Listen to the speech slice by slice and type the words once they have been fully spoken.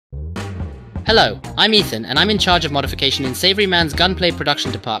Hello, I'm Ethan, and I'm in charge of modification in Savory Man's Gunplay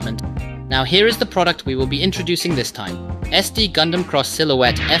production department. Now here is the product we will be introducing this time. SD-Gundam Cross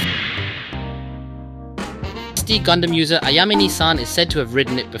Silhouette F. SD-Gundam user Ayame-ni-san is said to have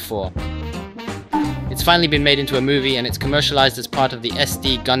ridden it before. It's finally been made into a movie, and it's commercialized as part of the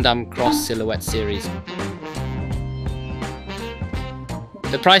SD-Gundam Cross Silhouette series.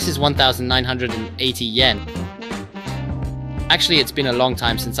 The price is 1,980 yen. Actually, it's been a long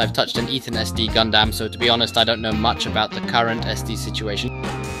time since I've touched an Ethan SD Gundam, so to be honest, I don't know much about the current SD situation.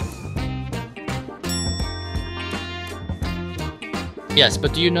 Yes,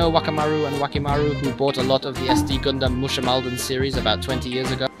 but do you know Wakamaru and Wakimaru, who bought a lot of the SD Gundam Mushamalden series about 20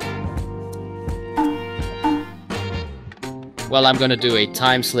 years ago? Well, I'm gonna do a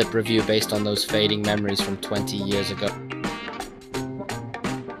time slip review based on those fading memories from 20 years ago.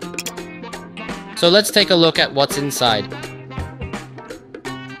 So let's take a look at what's inside.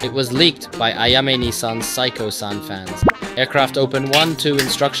 It was leaked by Ayame-ni-san's Psycho-san fans. Aircraft Open 1, 2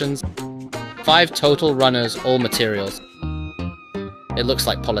 instructions, 5 total runners, all materials. It looks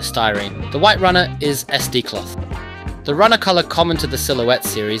like polystyrene. The white runner is SD cloth. The runner color common to the Silhouette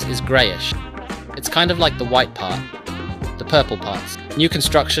series is greyish. It's kind of like the white part, the purple parts. New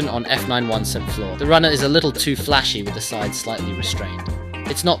construction on F91 subfloor. The runner is a little too flashy with the sides slightly restrained.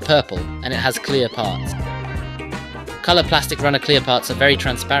 It's not purple, and it has clear parts. Color plastic runner clear parts are very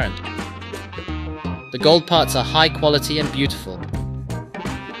transparent. The gold parts are high quality and beautiful.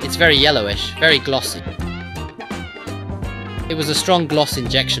 It's very yellowish, very glossy. It was a strong gloss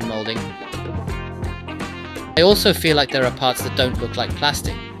injection molding. I also feel like there are parts that don't look like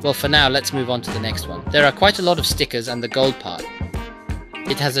plastic. Well, for now, let's move on to the next one. There are quite a lot of stickers and the gold part.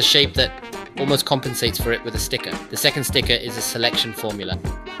 It has a shape that almost compensates for it with a sticker. The second sticker is a selection formula.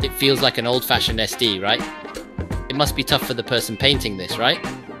 It feels like an old-fashioned SD, right? It must be tough for the person painting this, right?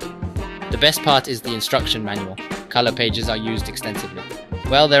 The best part is the instruction manual. Color pages are used extensively.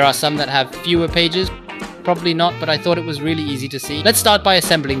 Well, there are some that have fewer pages. Probably not, but I thought it was really easy to see. Let's start by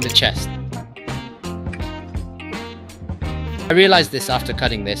assembling the chest. I realized this after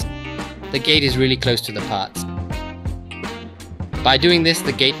cutting this. The gate is really close to the parts. By doing this,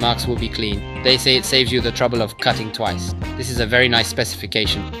 the gate marks will be clean. They say it saves you the trouble of cutting twice. This is a very nice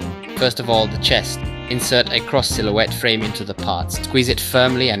specification. First of all, the chest. Insert a cross silhouette frame into the parts. Squeeze it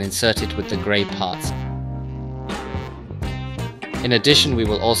firmly and insert it with the grey parts. In addition, we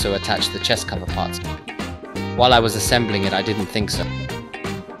will also attach the chest cover parts. While I was assembling it, I didn't think so.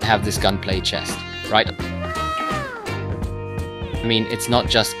 I have this gunplay chest, right? I mean, it's not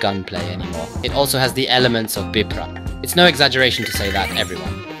just gunplay anymore. It also has the elements of Bipra. It's no exaggeration to say that,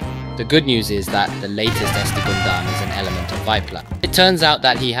 everyone. The good news is that the latest SD Gundam is an element of Vipla. It turns out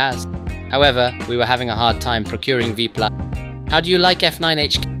that he has. However, we were having a hard time procuring Vipla. How do you like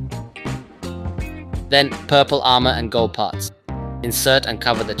F9HK? Then, purple armor and gold parts. Insert and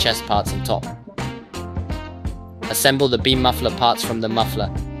cover the chest parts on top. Assemble the beam muffler parts from the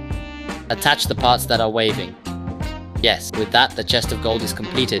muffler. Attach the parts that are waving. Yes, with that, the chest of gold is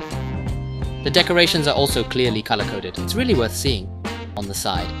completed. The decorations are also clearly color-coded. It's really worth seeing. On the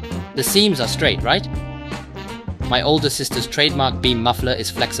side. The seams are straight, right? My older sister's trademark beam muffler is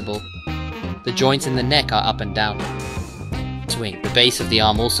flexible. The joints in the neck are up and down. Swing. The base of the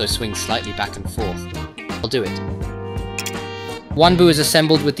arm also swings slightly back and forth. I'll do it. Wanbu is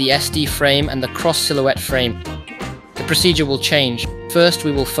assembled with the SD frame and the cross silhouette frame. The procedure will change. First,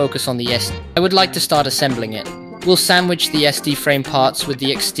 we will focus on the SD. I would like to start assembling it. We'll sandwich the SD frame parts with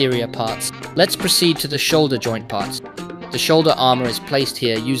the exterior parts. Let's proceed to the shoulder joint parts. The shoulder armor is placed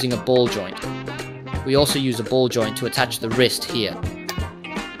here using a ball joint. We also use a ball joint to attach the wrist here.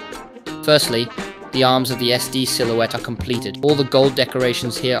 Firstly, the arms of the SD silhouette are completed. All the gold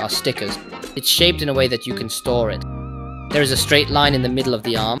decorations here are stickers. It's shaped in a way that you can store it. There is a straight line in the middle of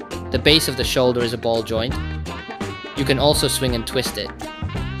the arm. The base of the shoulder is a ball joint. You can also swing and twist it.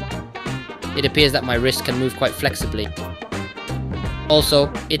 It appears that my wrist can move quite flexibly.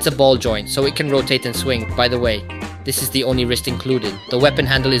 Also, it's a ball joint, so it can rotate and swing. By the way, this is the only wrist included. The weapon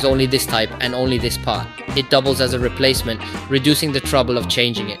handle is only this type and only this part. It doubles as a replacement, reducing the trouble of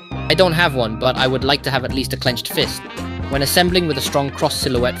changing it. I don't have one, but I would like to have at least a clenched fist. When assembling with a strong cross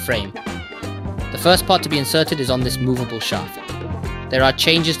silhouette frame, the first part to be inserted is on this movable shaft. There are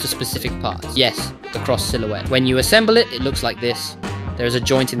changes to specific parts. Yes, the cross silhouette. When you assemble it, it looks like this. There is a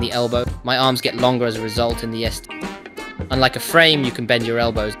joint in the elbow. My arms get longer as a result in the SD. Unlike a frame, you can bend your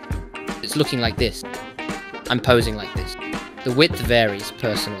elbows. It's looking like this. I'm posing like this. The width varies,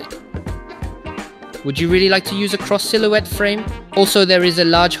 personally. Would you really like to use a cross silhouette frame? Also, there is a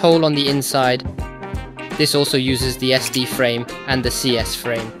large hole on the inside. This also uses the SD frame and the CS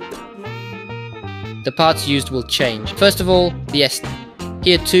frame. the parts used will change. First of all, the SD.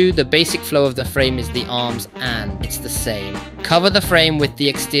 Here too, the basic flow of the frame is the arms and it's the same. Cover the frame with the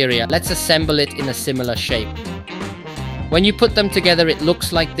exterior. Let's assemble it in a similar shape. When you put them together, it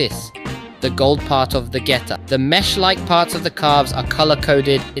looks like this. The gold part of the getter. The mesh-like parts of the calves are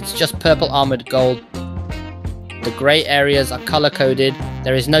color-coded. It's just purple armored gold. The grey areas are color-coded.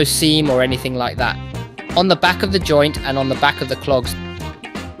 There is no seam or anything like that. On the back of the joint and on the back of the clogs,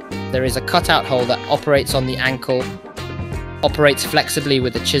 there is a cutout hole that operates on the ankle, operates flexibly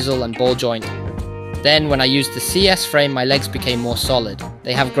with a chisel and ball joint. Then when I used the CS frame, my legs became more solid.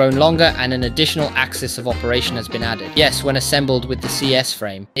 They have grown longer and an additional axis of operation has been added. Yes, when assembled with the CS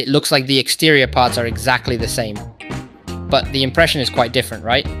frame, it looks like the exterior parts are exactly the same. But the impression is quite different,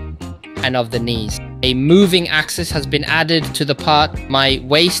 right? And of the knees. A moving axis has been added to the part. My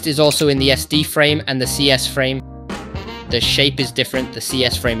waist is also in the SD frame and the CS frame. The shape is different. The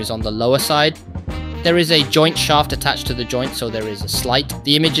CS frame is on the lower side. There is a joint shaft attached to the joint, so there is a slight.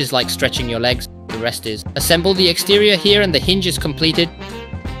 The image is like stretching your legs. The rest is. Assemble the exterior here and the hinge is completed.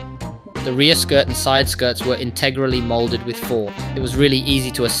 The rear skirt and side skirts were integrally molded with 4. It was really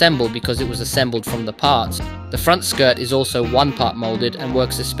easy to assemble because it was assembled from the parts. The front skirt is also one part molded and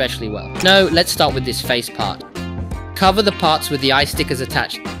works especially well. No, let's start with this face part. Cover the parts with the eye stickers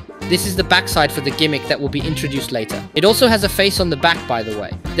attached. This is the backside for the gimmick that will be introduced later. It also has a face on the back, by the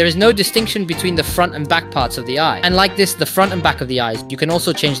way. There is no distinction between the front and back parts of the eye. And like this, the front and back of the eyes, you can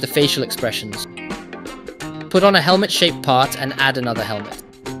also change the facial expressions. Put on a helmet-shaped part and add another helmet.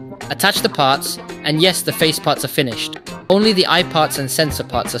 Attach the parts, and yes, the face parts are finished. Only the eye parts and sensor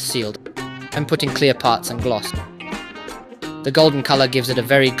parts are sealed. I'm putting clear parts and gloss. The golden color gives it a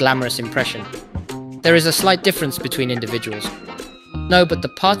very glamorous impression. There is a slight difference between individuals. No, but the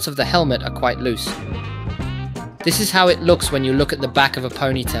parts of the helmet are quite loose. This is how it looks when you look at the back of a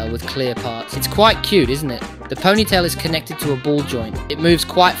ponytail with clear parts. It's quite cute, isn't it? The ponytail is connected to a ball joint. It moves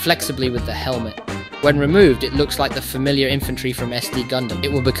quite flexibly with the helmet. When removed, it looks like the familiar infantry from SD Gundam.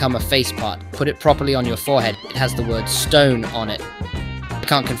 It will become a face part. Put it properly on your forehead. It has the word stone on it. I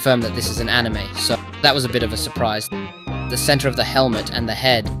can't confirm that this is an anime, so that was a bit of a surprise. The center of the helmet and the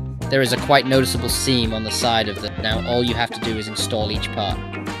head, there is a quite noticeable seam on the side of the... Now all you have to do is install each part.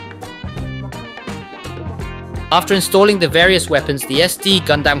 After installing the various weapons, the SD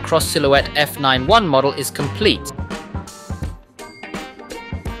Gundam Cross Silhouette F91 model is complete.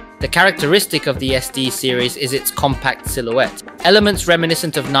 The characteristic of the SD series is its compact silhouette. Elements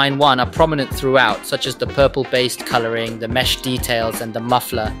reminiscent of 9-1 are prominent throughout, such as the purple-based coloring, the mesh details and the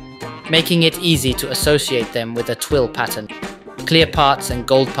muffler, making it easy to associate them with a twill pattern. Clear parts and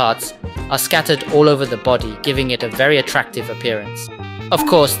gold parts are scattered all over the body, giving it a very attractive appearance. Of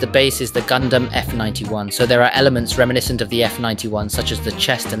course, the base is the Gundam F91, so there are elements reminiscent of the F91, such as the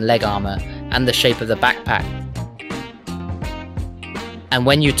chest and leg armor, and the shape of the backpack. And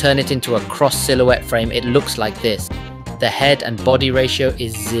when you turn it into a cross silhouette frame, it looks like this. The head and body ratio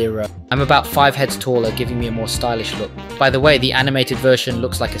is 0. I'm about 5 heads taller, giving me a more stylish look. By the way, the animated version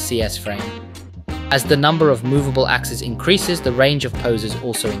looks like a CS frame. As the number of movable axes increases, the range of poses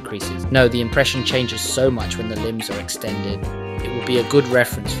also increases. No, the impression changes so much when the limbs are extended. It will be a good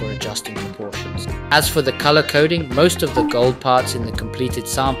reference for adjusting proportions. As for the color coding, most of the gold parts in the completed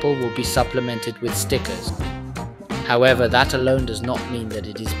sample will be supplemented with stickers. However, that alone does not mean that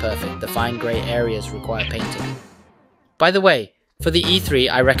it is perfect. The fine grey areas require painting. By the way, for the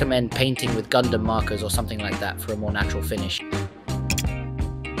E3 I recommend painting with Gundam markers or something like that for a more natural finish.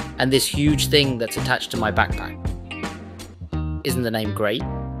 And this huge thing that's attached to my backpack. Isn't the name great?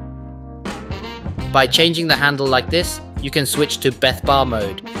 By changing the handle like this, you can switch to Bethbar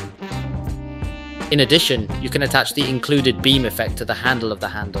mode. In addition, you can attach the included beam effect to the handle of the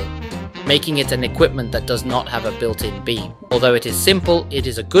handle, making it an equipment that does not have a built-in beam. Although it is simple, it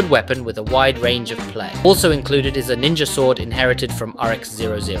is a good weapon with a wide range of play. Also included is a ninja sword inherited from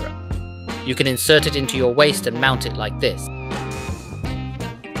RX-00. You can insert it into your waist and mount it like this.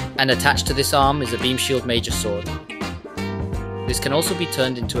 And attached to this arm is a beam shield major sword. This can also be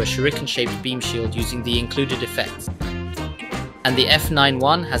turned into a shuriken-shaped beam shield using the included effects. And the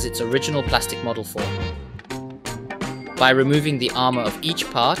F91 has its original plastic model form. By removing the armor of each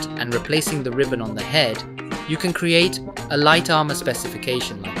part and replacing the ribbon on the head, you can create a light armor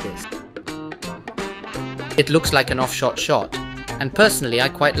specification like this. It looks like an off-shot shot, and personally I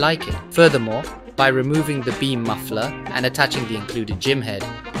quite like it. Furthermore, by removing the beam muffler and attaching the included gym head,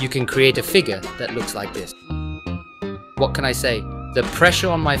 you can create a figure that looks like this. What can I say? The pressure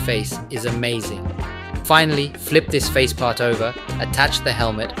on my face is amazing. Finally, flip this face part over, attach the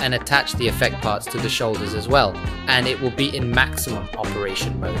helmet and attach the effect parts to the shoulders as well, and it will be in maximum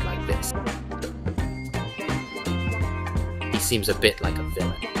operation mode like this. seems a bit like a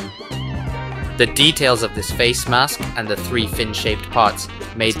villain. The details of this face mask and the 3 fin-shaped parts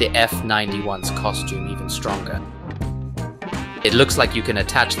made the F-91's costume even stronger. It looks like you can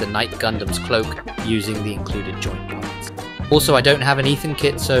attach the ν-Gundam's cloak using the included joint parts. Also, I don't have an Ethan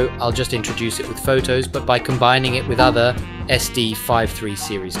kit, so I'll just introduce it with photos, but by combining it with other SD53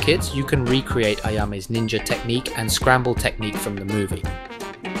 series kits, you can recreate Ayame's ninja technique and scramble technique from the movie.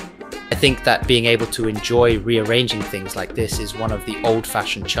 I think that being able to enjoy rearranging things like this is one of the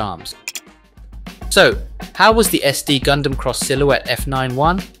old-fashioned charms. So, how was the SD Gundam Cross Silhouette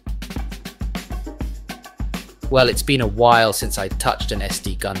F91? Well, it's been a while since I touched an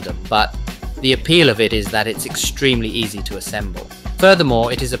SD Gundam, but the appeal of it is that it's extremely easy to assemble.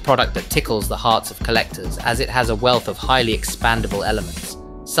 Furthermore, it is a product that tickles the hearts of collectors as it has a wealth of highly expandable elements,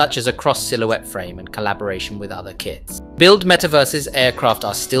 such as a cross-silhouette frame and collaboration with other kits. Build Metaverse's aircraft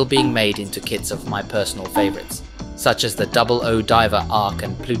are still being made into kits of my personal favourites, such as the 00 Diver Arc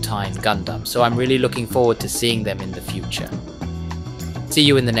and Plutine Gundam, so I'm really looking forward to seeing them in the future. See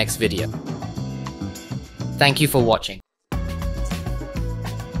you in the next video. Thank you for watching.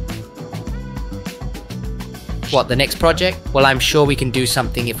 What, the next project? Well, I'm sure we can do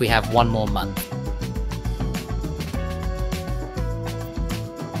something if we have one more month.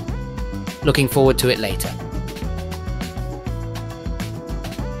 Looking forward to it later.